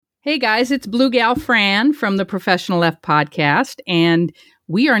Hey guys, it's Blue Gal Fran from the Professional F podcast, and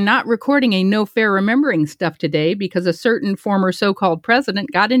we are not recording a No Fair Remembering stuff today because a certain former so-called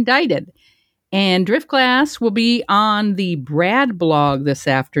president got indicted. And Driftglass will be on the Brad blog this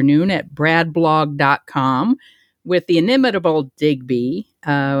afternoon at bradblog.com with the inimitable Digby.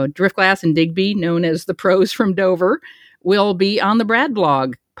 Driftglass and Digby, known as the pros from Dover, will be on the Brad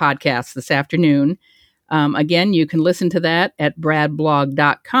blog podcast this afternoon. Again, you can listen to that at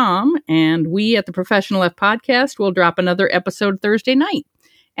bradblog.com, and we at the Professional F podcast will drop another episode Thursday night.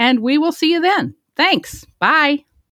 And we will see you then. Thanks. Bye.